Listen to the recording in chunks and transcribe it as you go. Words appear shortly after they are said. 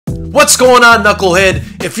What's going on,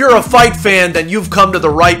 Knucklehead? If you're a fight fan, then you've come to the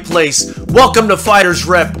right place. Welcome to Fighters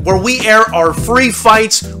Rep, where we air our free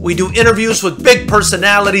fights, we do interviews with big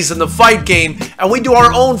personalities in the fight game, and we do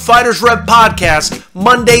our own Fighters Rep podcast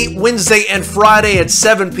Monday, Wednesday, and Friday at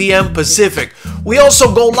 7 p.m. Pacific. We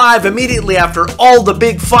also go live immediately after all the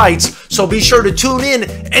big fights, so be sure to tune in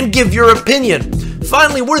and give your opinion.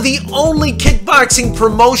 Finally, we're the only kickboxing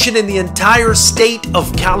promotion in the entire state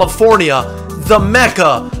of California, the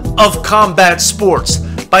Mecca of combat sports.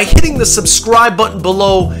 By hitting the subscribe button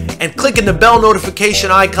below and clicking the bell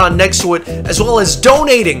notification icon next to it, as well as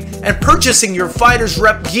donating and purchasing your Fighters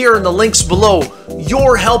Rep gear in the links below,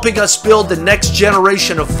 you're helping us build the next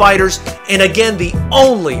generation of fighters, and again, the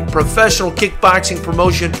only professional kickboxing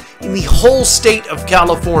promotion in the whole state of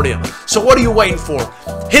California. So what are you waiting for?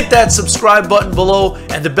 Hit that subscribe button below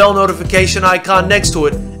and the bell notification icon next to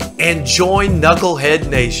it, and join Knucklehead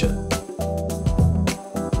Nation.